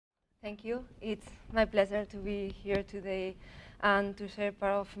Thank you. It's my pleasure to be here today and to share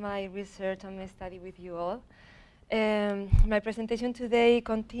part of my research and my study with you all. My presentation today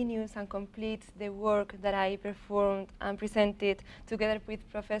continues and completes the work that I performed and presented together with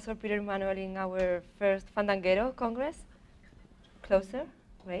Professor Peter Manuel in our first Fandanguero Congress. Closer,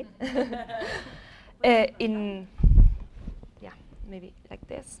 right? Maybe like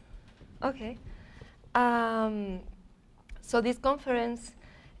this. Okay. So this conference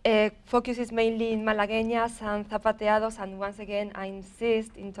focuses mainly in Malagueñas and Zapateados, and once again I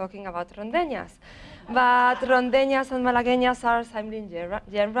insist in talking about Rondeñas. But Rondeñas and Malagueñas are sibling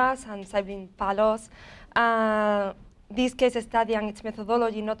genres and sibling palos. This case study and its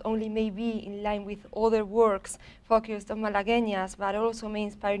methodology not only may be in line with other works focused on Malagueñas, but also may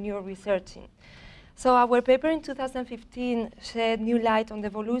inspire new researching. So our paper in 2015 shed new light on the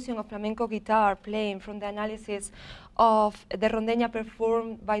evolution of flamenco guitar playing from the analysis of the rondeña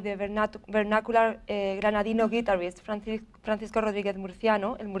performed by the vernacular Granadino guitarist Francisco Rodríguez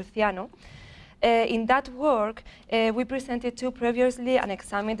Murciano, El Murciano. In that work, we presented two previously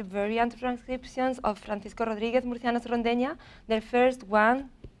unexamined variant transcriptions of Francisco Rodríguez Murciano's rondeña. The first one,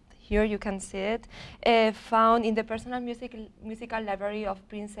 here you can see it, found in the personal musical library of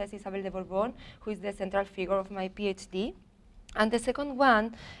Princess Isabel de Bourbon, who is the central figure of my PhD. And the second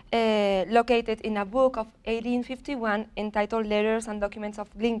one, located in a book of 1851 entitled Letters and Documents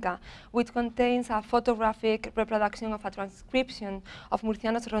of Glinka, which contains a photographic reproduction of a transcription of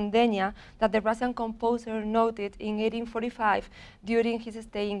Murciano's rondeña that the Russian composer noted in 1845 during his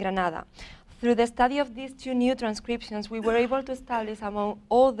stay in Granada. Through the study of these two new transcriptions, we were able to establish, among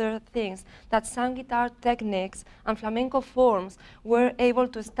other things, that some guitar techniques and flamenco forms were able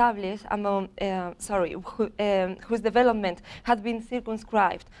to establish among, whose development had been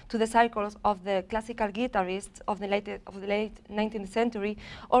circumscribed to the circles of the classical guitarists of the late 19th century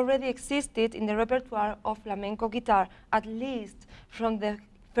already existed in the repertoire of flamenco guitar, at least from the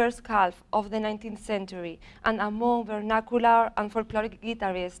first half of the 19th century, and among vernacular and folkloric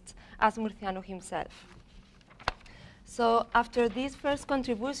guitarists as Murciano himself. So after this first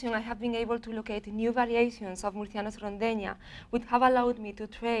contribution, I have been able to locate new variations of Murciano's rondeña, which have allowed me to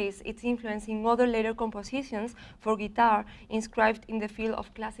trace its influence in other later compositions for guitar inscribed in the field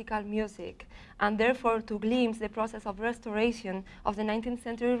of classical music, and therefore to glimpse the process of restoration of the 19th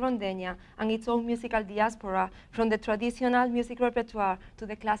century rondeña and its own musical diaspora from the traditional music repertoire to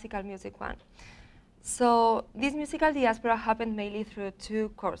the classical music one. So this musical diaspora happened mainly through two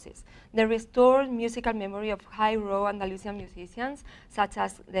courses: the restored musical memory of high-row Andalusian musicians, such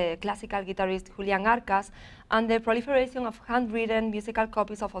as the classical guitarist Julián Arcas, and the proliferation of handwritten musical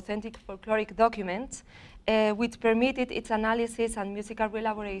copies of authentic folkloric documents, which permitted its analysis and musical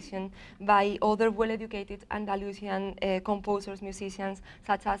reelaboration by other well-educated Andalusian composers, musicians,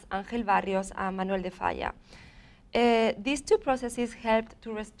 such as Ángel Barrios and Manuel de Falla. These two processes helped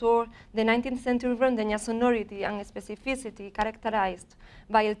to restore the 19th century rondeña sonority and specificity characterized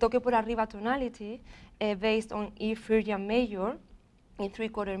by el toque por arriba tonality based on E Phrygian major in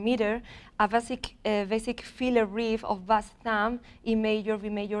 3/4 meter, a basic filler riff of bass thumb, E major, B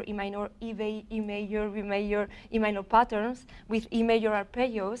major, E minor, E major, B major, E minor patterns with E major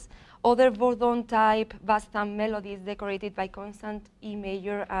arpeggios, other Bourdon type bass thumb melodies decorated by constant E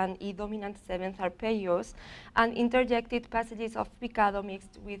major and E dominant 7th arpeggios, and interjected passages of picado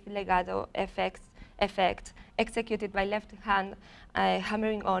mixed with legato effects executed by left hand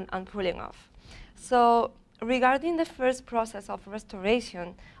hammering on and pulling off. So regarding the first process of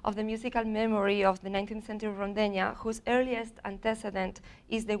restoration of the musical memory of the 19th century rondeña, whose earliest antecedent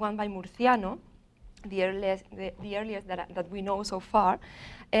is the one by Murciano, the earliest that we know so far,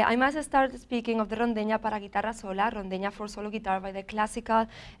 I must start speaking of the rondeña para guitarra sola, rondeña for solo guitar by the classical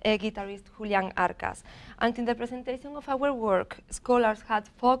guitarist Julián Arcas. And in the presentation of our work, scholars had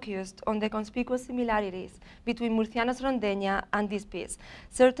focused on the conspicuous similarities between Murciano's rondeña and this piece.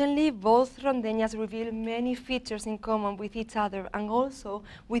 Certainly, both rondeñas reveal many features in common with each other and also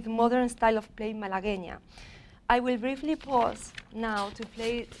with modern style of playing Malagueña. I will briefly pause now to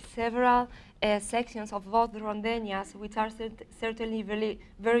play several sections of both rondeñas, which are certainly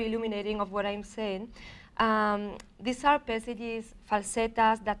very illuminating of what I'm saying. These are passages,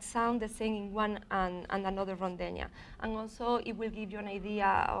 falsetas that sound the same in one and another rondeña. And also it will give you an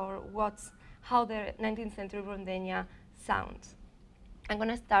idea or how the 19th century rondeña sounds. I'm going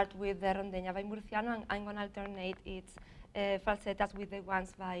to start with the rondeña by Murciano, and I'm going to alternate its falsetas with the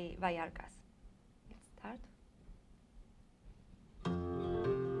ones by Arcas. Let's start.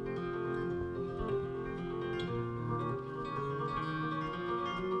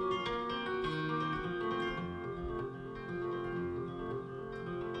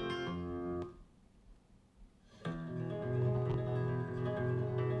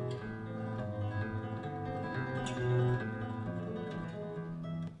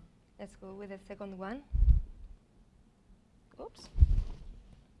 the second one. Oops.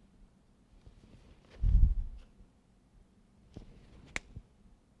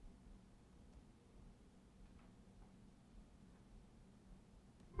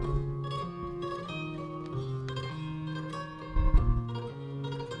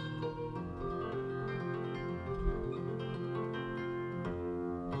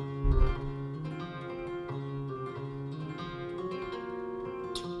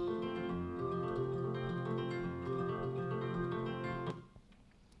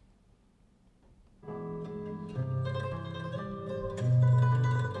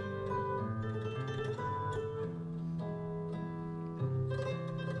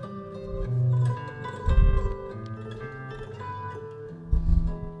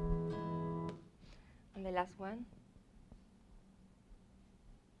 And the last one.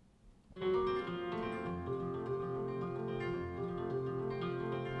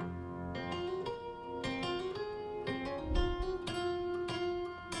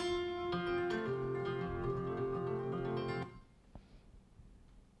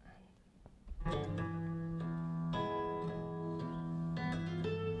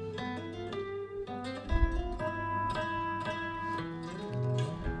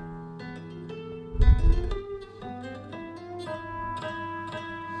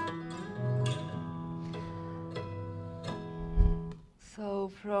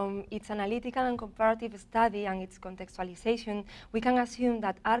 So from its analytical and comparative study and its contextualization, we can assume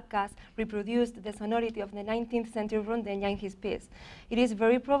that Arcas reproduced the sonority of the 19th century rondeña in his piece. It is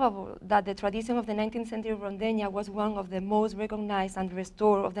very probable that the tradition of the 19th century rondeña was one of the most recognized and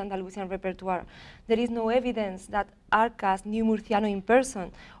restored of the Andalusian repertoire. There is no evidence that Arcas knew Murciano in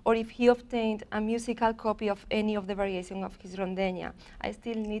person, or if he obtained a musical copy of any of the variations of his rondeña. I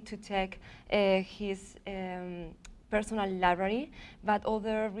still need to check his personal library, but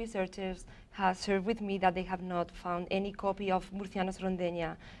other researchers have shared with me that they have not found any copy of Murciano's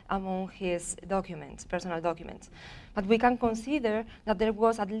rondeña among his documents, personal documents. But we can consider that there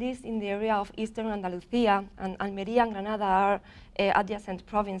was, at least in the area of Eastern Andalusia, and Almería and Granada are adjacent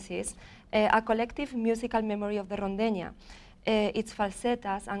provinces, a collective musical memory of the rondeña, its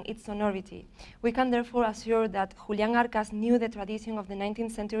falsettas and its sonority. We can therefore assure that Julián Arcas knew the tradition of the 19th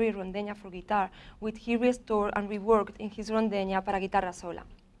century rondeña for guitar, which he restored and reworked in his rondeña para guitarra sola.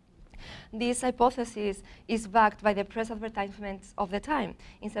 This hypothesis is backed by the press advertisements of the time.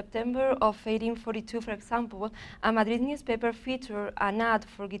 In September of 1842, for example, a Madrid newspaper featured an ad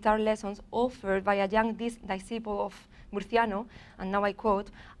for guitar lessons offered by a young disciple of Murciano, and now I quote,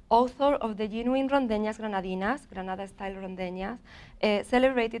 author of the genuine rondeñas granadinas, Granada-style rondeñas,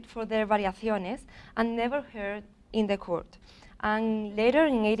 celebrated for their variaciones and never heard in the court. And later,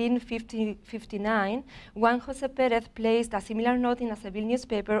 in 1859, Juan José Pérez placed a similar note in a Seville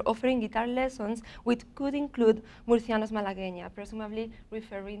newspaper offering guitar lessons which could include Murciano's Malagueña, presumably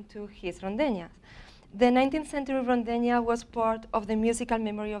referring to his rondeñas. The 19th century rondeña was part of the musical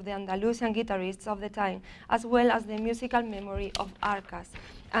memory of the Andalusian guitarists of the time, as well as the musical memory of Arcas.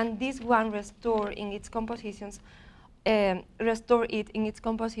 And this one restored it in its compositions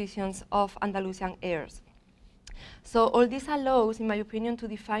of Andalusian airs. So all this allows, in my opinion, to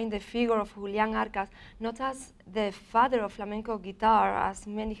define the figure of Julián Arcas not as the father of flamenco guitar, as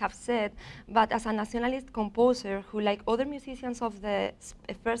many have said, but as a nationalist composer who, like other musicians of the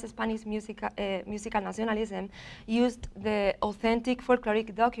first Spanish musical nationalism, used the authentic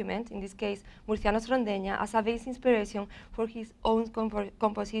folkloric document, in this case Murciano's rondeña, as a base inspiration for his own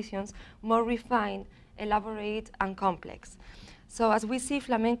compositions, more refined, elaborate, and complex. So as we see,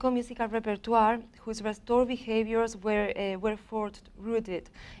 flamenco musical repertoire, whose restored behaviors were rooted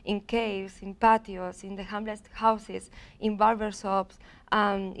in caves, in patios, in the humblest houses, in barber shops,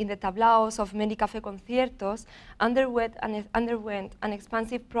 in the tablaos of many café conciertos, underwent an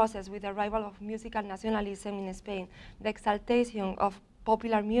expansive process with the arrival of musical nationalism in Spain, the exaltation of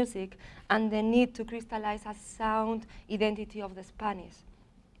popular music, and the need to crystallize a sound identity of the Spanish.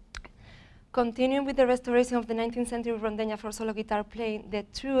 Continuing with the restoration of the 19th century rondeña for solo guitar playing, the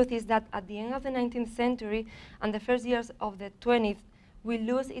truth is that at the end of the 19th century and the first years of the 20th, we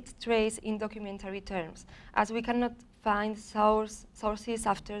lose its trace in documentary terms, as we cannot find sources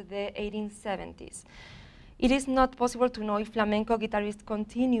after the 1870s. It is not possible to know if flamenco guitarists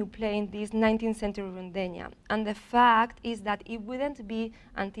continue playing this 19th century rondeña, and the fact is that it wouldn't be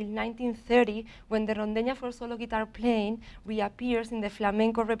until 1930 when the rondeña for solo guitar playing reappears in the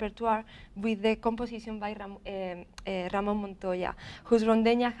flamenco repertoire with the composition by Ramón Montoya, whose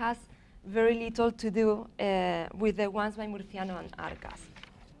rondeña has very little to do with the ones by Murciano and Arcas.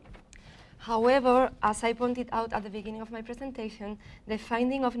 However, as I pointed out at the beginning of my presentation, the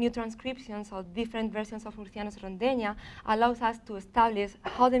finding of new transcriptions of different versions of Murcianos Rondeña allows us to establish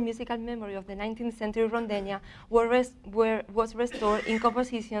how the musical memory of the 19th century Rondeña was restored in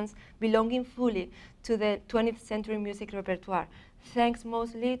compositions belonging fully to the 20th century music repertoire, thanks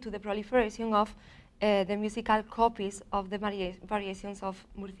mostly to the proliferation of the musical copies of the variations of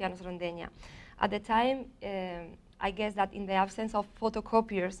Murcianos Rondeña. At the time, I guess that in the absence of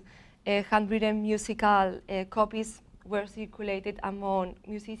photocopiers, handwritten musical copies were circulated among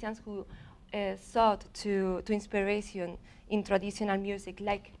musicians who sought to inspiration in traditional music,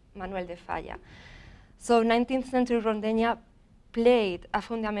 like Manuel de Falla. So 19th century Rondeña played a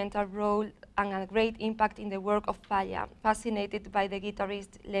fundamental role and a great impact in the work of Falla, fascinated by the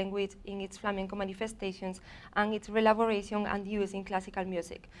guitarist language in its flamenco manifestations and its elaboration and use in classical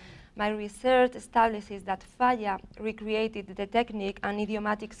music. My research establishes that Falla recreated the technique and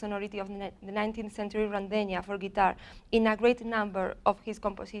idiomatic sonority of the 19th century Rondeña for guitar in a great number of his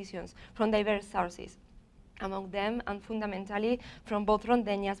compositions from diverse sources, among them and fundamentally from both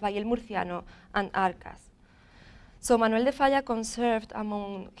Rondeñas by El Murciano and Arcas. So Manuel de Falla conserved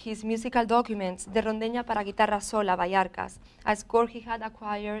among his musical documents the Rondeña para guitarra sola by Arcas, a score he had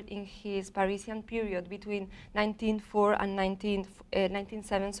acquired in his Parisian period between 1904 and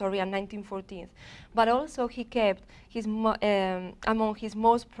 1907 and 1914. But also he kept his among his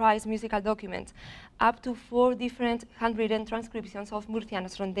most prized musical documents up to 4 different handwritten transcriptions of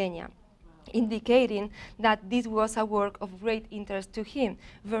Murcianos Rondeña, indicating that this was a work of great interest to him,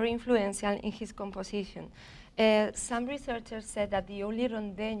 very influential in his composition. Some researchers said that the only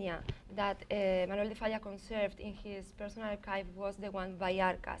Rondeña that Manuel de Falla conserved in his personal archive was the one by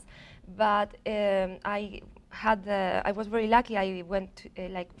Arcas. But I was very lucky. I went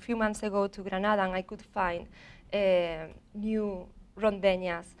like a few months ago to Granada and I could find new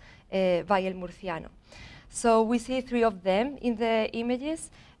Rondeñas by El Murciano. So we see 3 of them in the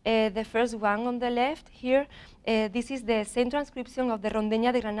images. The first one on the left here, this is the same transcription of the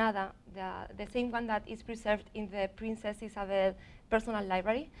Rondeña de Granada, the same one that is preserved in the Princess Isabel personal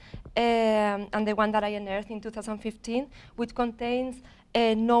library, and the one that I unearthed in 2015, which contains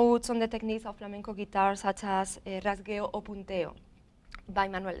notes on the techniques of flamenco guitar, such as rasgueo or punteo, by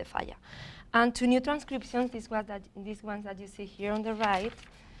Manuel de Falla. And 2 new transcriptions, these ones that you see here on the right,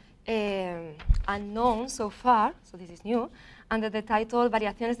 unknown so far, so this is new, under the title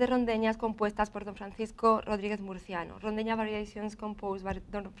Variaciones de Rondeñas compuestas por Don Francisco Rodríguez Murciano, Rondeña Variations composed by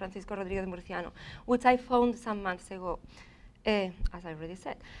Don Francisco Rodríguez Murciano, which I found some months ago, as I already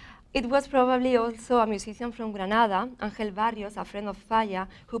said. It was probably also a musician from Granada, Ángel Barrios, a friend of Falla,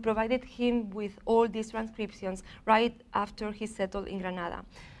 who provided him with all these transcriptions right after he settled in Granada.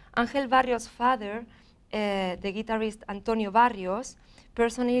 Ángel Barrios' father, the guitarist Antonio Barrios,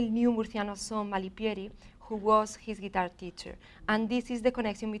 personally knew Murciano's son Malipieri, who was his guitar teacher. And this is the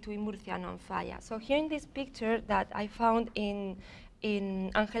connection between Murciano and Falla. So here in this picture that I found in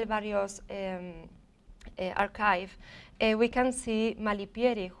Ángel Barrios' archive, we can see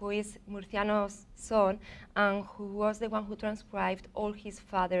Malipieri, who is Murciano's son, and who was the one who transcribed all his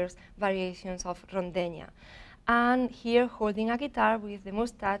father's variations of Rondeña. And here, holding a guitar with the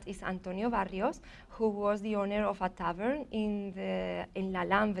mustache, is Antonio Barrios, who was the owner of a tavern in La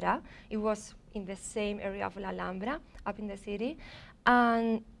Alhambra. It was in the same area of La Alhambra, up in the city,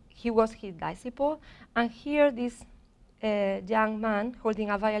 and he was his disciple. And here, this young man holding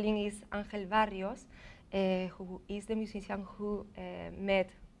a violin is Ángel Barrios, who is the musician who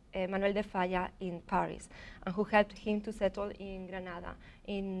met Manuel de Falla in Paris, and who helped him to settle in Granada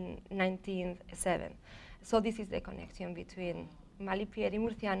in 1907. So this is the connection between Malipieri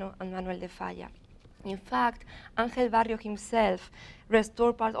Murciano and Manuel de Falla. In fact, Ángel Barrios himself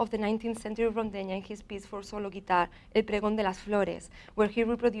restored part of the 19th century Rondeña in his piece for solo guitar, El Pregón de las Flores, where he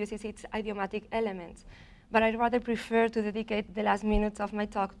reproduces its idiomatic elements. But I'd rather prefer to dedicate the last minutes of my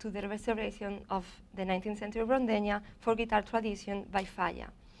talk to the restoration of the 19th century Rondeña for guitar tradition by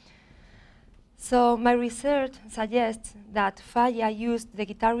Falla. So my research suggests that Falla used the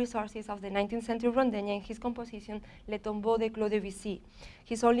guitar resources of the 19th century Rondeña in his composition Le Tombeau de Claude Debussy.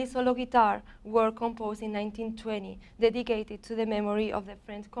 His only solo guitar work composed in 1920, dedicated to the memory of the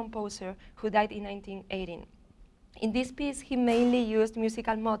French composer who died in 1918. In this piece, he mainly used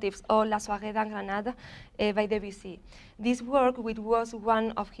musical motifs of La Soirée dans Granada by Debussy. This work, which was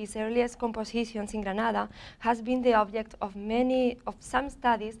one of his earliest compositions in Granada, has been the object of some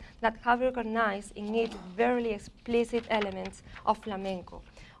studies that have recognized in it very explicit elements of flamenco,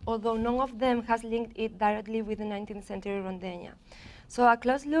 although none of them has linked it directly with the 19th century Rondeña. So a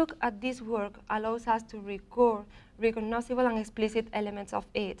close look at this work allows us to record recognizable and explicit elements of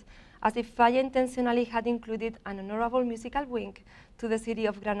it, as if Falla intentionally had included an honorable musical wink to the city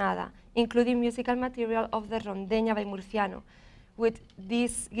of Granada, including musical material of the Rondeña by Murciano, which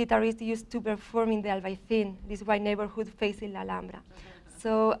this guitarist used to perform in the Albaicín, this white neighborhood facing La Alhambra.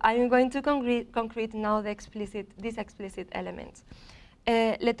 So I'm going to concrete now these explicit elements.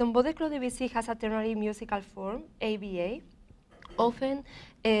 Le Tombeau de Claude Debussy has a ternary musical form, ABA. Often,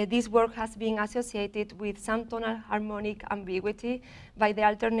 this work has been associated with some tonal harmonic ambiguity by the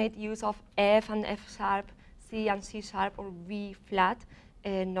alternate use of F and F sharp, C and C sharp, or B flat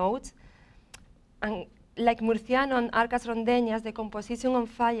notes. And like Murciano and Arcas Rondeñas, the composition of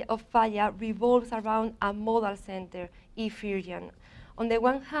Falla revolves around a modal center, Iberian. On the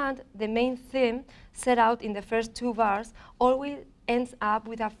one hand, the main theme set out in the first two bars always ends up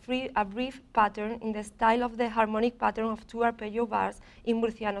with a brief pattern in the style of the harmonic pattern of two arpeggio bars in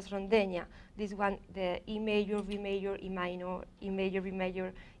Murciano's Rondeña. This one, the E major, B major, E minor, E major, B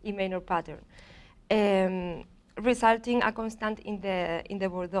major, E minor pattern, resulting a constant in the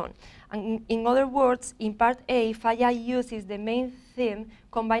Bourdon. And in other words, in part A, Falla uses the main theme,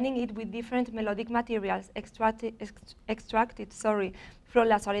 combining it with different melodic materials extracted from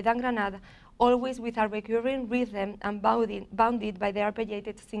La Soledad and Granada, always with a recurring rhythm and bounded by the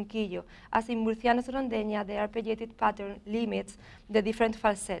arpeggiated cinquillo. As in Murciano's Rondeña, the arpeggiated pattern limits the different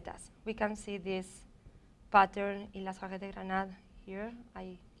falsettas. We can see this pattern in La Soledad de Granada here.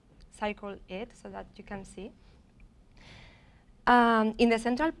 I circle it so that you can see. In the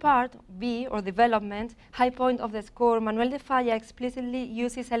central part, B, or development, high point of the score, Manuel de Falla explicitly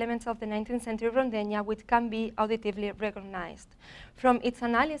uses elements of the 19th century Rondeña which can be auditively recognized. From its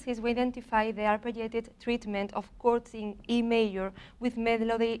analysis, we identify the arpeggiated treatment of chords in E major with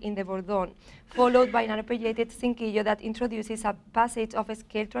melody in the Bourdon, followed by an arpeggiated cinquillo that introduces a passage of a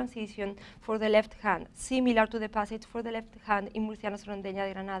scale transition for the left hand, similar to the passage for the left hand in Murciano's Rondeña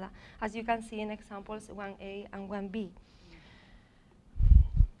de Granada, as you can see in examples 1A and 1B.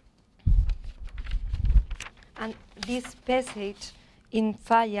 And this passage in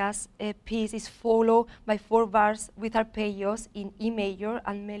Falla's piece is followed by 4 bars with arpeggios in E major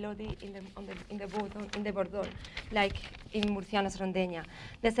and melody in the Bourdon, like in Murciano's Rondeña.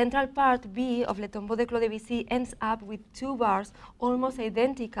 The central part B of Le Tombeau de Claude Debussy ends up with 2 bars almost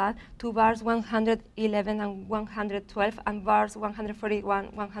identical to bars 111 and 112 and bars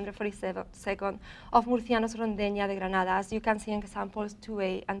 141, 147 of Murciano's Rondeña de Granada, as you can see in examples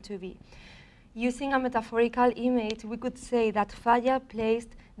 2A and 2B. Using a metaphorical image, we could say that Falla placed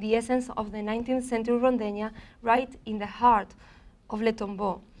the essence of the 19th century Rondeña right in the heart of Le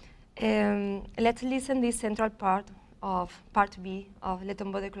Tombeau. Let's listen this central part of part B of Le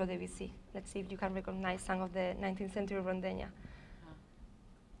Tombeau de Claude Debussy. Let's see if you can recognize some of the 19th century Rondeña.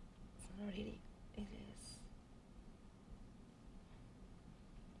 It's not really, it is.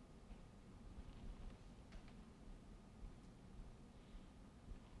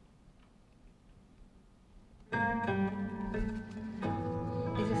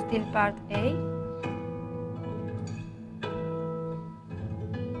 This is still part A.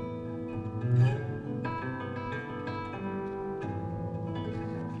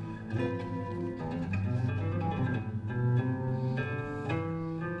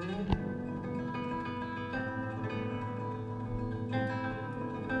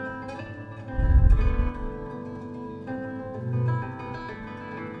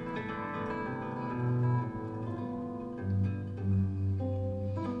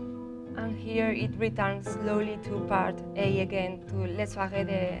 Here it returns slowly to part A again, to Les Soirées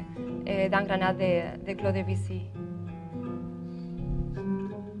d'Angranade de Claude Debussy.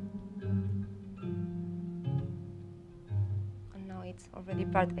 And now it's already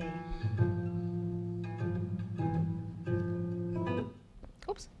part A.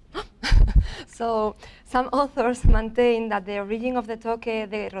 Oops. So some authors maintain that the origin of the toque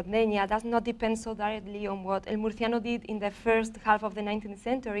de Rondeña does not depend so directly on what El Murciano did in the first half of the 19th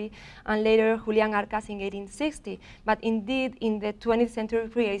century and later Julián Arcas in 1860, but indeed in the 20th century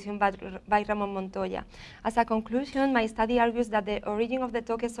creation by Ramón Montoya. As a conclusion, my study argues that the origin of the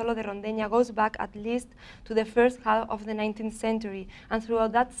toque solo de Rondeña goes back at least to the first half of the 19th century, and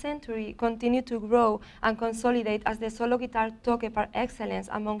throughout that century continued to grow and consolidate as the solo guitar toque par excellence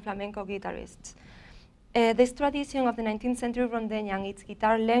among flamenco guitarists. This tradition of the 19th century Rondeña and its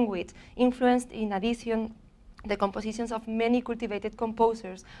guitar language influenced, in addition, the compositions of many cultivated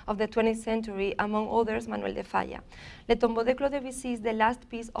composers of the 20th century, among others Manuel de Falla. Le Tombeau de Claude Debussy is the last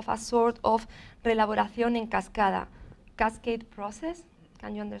piece of a sort of relaboración en cascada, cascade process.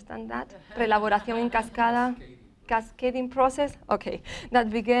 Can you understand that? Relaboración en cascada, cascading process, okay, that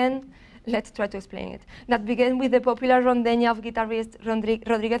began let's try to explain it. That began with the popular rondeña of guitarist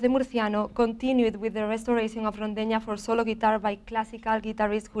Rodríguez de Murciano, continued with the restoration of rondeña for solo guitar by classical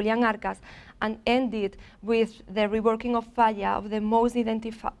guitarist Julián Arcas, and ended with the reworking of falla of the most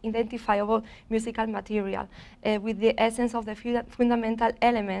identifiable musical material, with the essence of the fundamental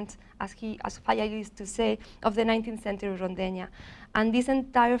element, as Falla used to say, of the 19th century rondeña. And this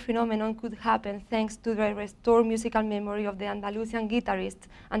entire phenomenon could happen thanks to the restored musical memory of the Andalusian guitarists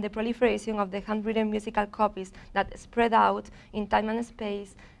and the proliferation of the handwritten musical copies that spread out in time and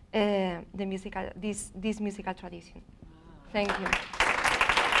space this musical tradition. Thank you.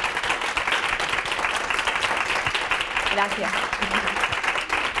 Gracias.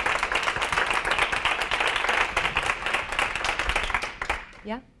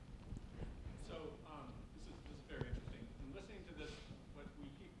 Yeah? So this is very interesting. In listening to this,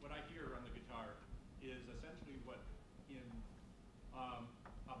 what I hear on the guitar is essentially what in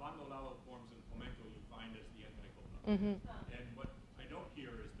abandonado forms in flamenco you find as the anticopla. And what I don't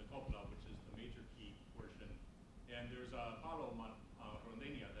hear is the copla, which is the major key portion. And there's a palo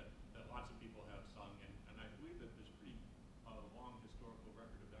rondeña that lots of people have sung, and I believe that there's pretty long historical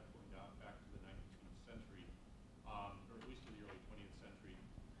record of that going down back to the 19th century, or at least to the early 20th century,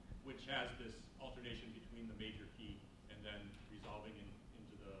 which has this alternation between the major key and then resolving into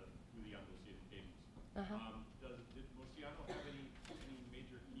through the Andalusian cadence. Did Murciano have any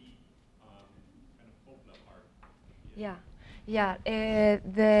major key kind of copla part? Yeah.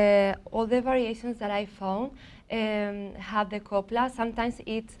 All the variations that I found have the copla. Sometimes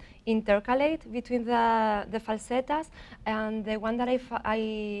it's intercalate between the falsetas, and the one that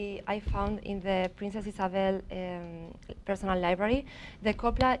I found in the Princess Isabel personal library, the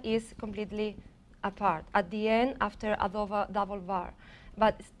copla is completely apart at the end after a double bar,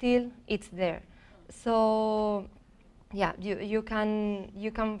 but still it's there. So yeah, you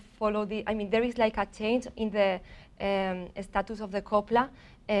can follow the. I mean, there is like a change in the status of the copla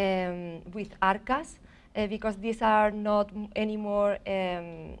with arcas, because these are not anymore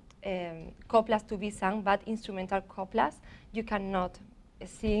coplas to be sung, but instrumental coplas. You cannot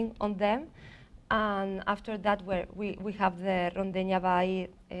sing on them. And after that, we have the rondeña by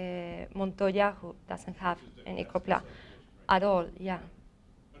Montoya, who doesn't have any copla at all. Yeah.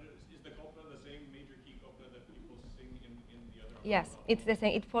 But is the copla the same major key copla that people sing in the other? Yes, it's the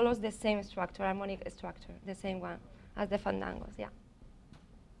same. It follows the same structure, harmonic structure, the same one as the fandangos. Yeah.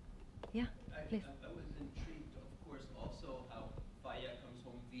 Yeah. Please. I was intrigued, of course, also how Falla comes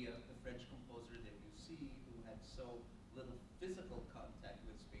home via the French composer that you see, who had so little physical contact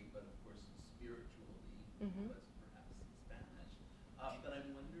with Spain, but of course spiritually was perhaps Spanish. But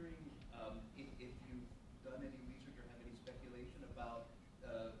I'm wondering if you've done any research or have any speculation about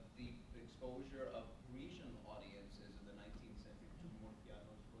the exposure of Parisian audiences in the 19th century to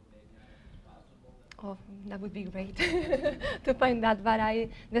Murciano's Rondeña, if it's possible. Oh, that would be great to find that. But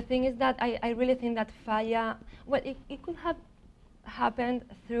the thing is that I really think that Falla, well, it could have happened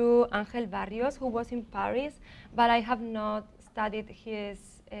through Ángel Barrios, who was in Paris, but I have not studied his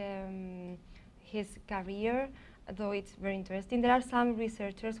career, though it's very interesting. There are some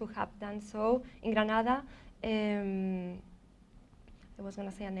researchers who have done so in Granada. I was going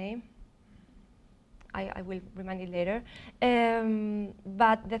to say a name. I will remind it later.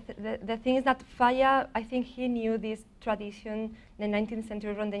 But the thing is that Falla, I think he knew this tradition, the 19th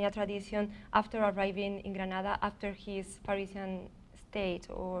century rondeña tradition, after arriving in Granada, after his Parisian state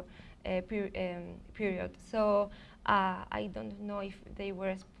or period. So I don't know if they were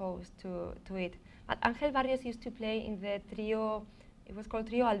exposed to it. But Ángel Barrios used to play in the trio, it was called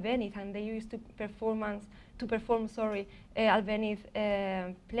Trio Albéniz, and they used to perform Albéniz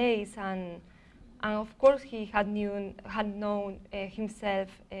plays, and of course he had known himself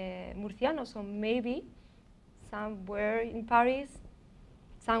Murciano, so maybe somewhere in Paris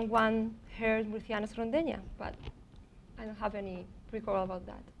someone heard Murciano's Rondeña, but I don't have any recall about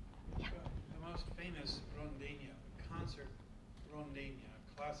that. Yeah. The most famous Rondeña, concert Rondeña,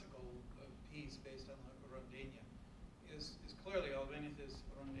 classical piece based on the Rondeña, is clearly Albéniz's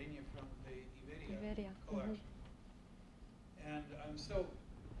Rondeña from the Iberian collection. And I'm so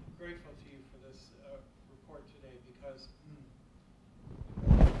grateful to you for this report today, because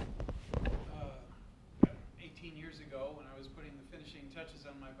 18 years ago, when I was putting the finishing touches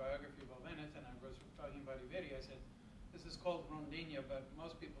on my biography of Albéniz and I was talking about Iberia, I said, this is called Rondeña, but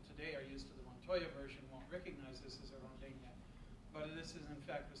most people today are used to the Montoya version, won't recognize this as a Rondeña. But this is, in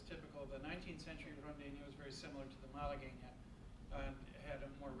fact, was typical. The 19th century Rondeña was very similar to the Malagueña, and had a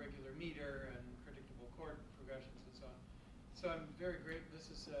more regular meter and predictable chord progressions and so on. So I'm very grateful. This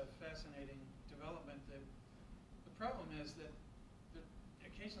is a fascinating development. The problem is that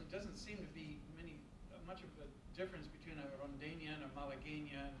occasionally doesn't seem to be much of a difference between a Rondeña and a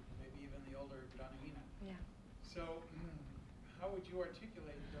Malagueña and maybe even the older Granadina. Yeah. So how would you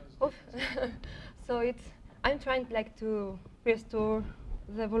articulate those Oof. differences? So I'm trying like to restore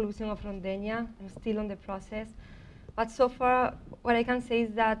the evolution of Rondeña. I'm still on the process. But so far, what I can say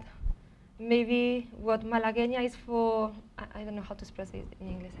is that maybe what Malagueña is for, I don't know how to express it in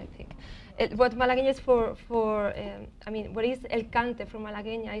English, I think. What Malagueña is I mean, what is el cante for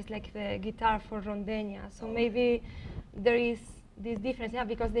Malagueña is like the guitar for Rondeña. So maybe there is this difference, yeah,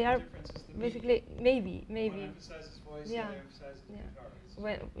 because they are basically, maybe. One emphasizes voice, Yeah. the other emphasizes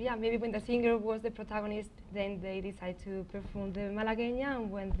guitar. Maybe when the singer was the protagonist, then they decided to perform the Malagueña,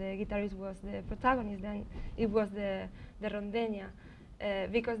 and when the guitarist was the protagonist, then it was the Rondeña.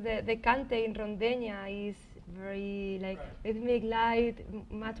 Because the cante in Rondeña is very like rhythmic, light,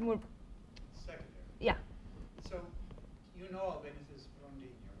 much more. Secondary. Yeah. So you know Albeniza's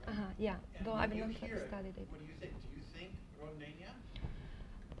Rondeña, right? Yeah. And Though when I've you not hear it, studied it. what do you think? Do you think Rondeña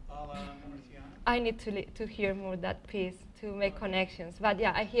a la Murciana? I need to hear more that piece to make connections. But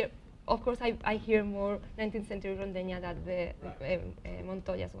yeah, I hear. Of course, I hear more 19th century Rondeña than the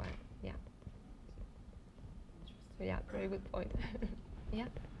Montoya's one. Yeah. So yeah, very good point. Yeah.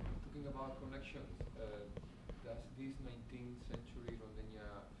 Talking about connections, does this 19th century Rondeña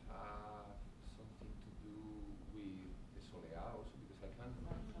have something to do with the soleá also? Because I can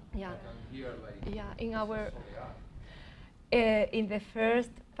hear like in our soleá. In the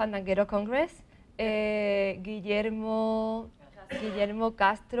first Fandanguero Congress, Guillermo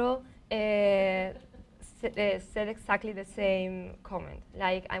Castro said exactly the same comment.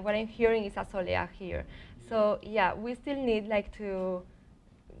 Like what I'm hearing is a soleá here. So yeah, we still need like to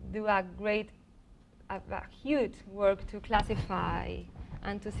do a huge work to classify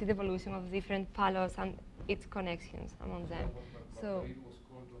and to see the evolution of different palos and its connections among them. So it was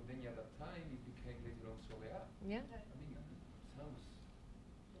called Rondeña at that time. It became later on soleá. yeah. I mean, it sounds.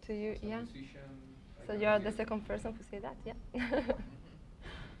 To you, as a yeah. musician, I So can you're hear the second person who said that, yeah.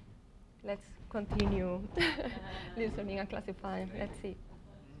 Let's continue listening and classifying. Let's see.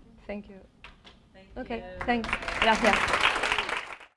 Thank you. Thank Okay, you. thanks. Gracias.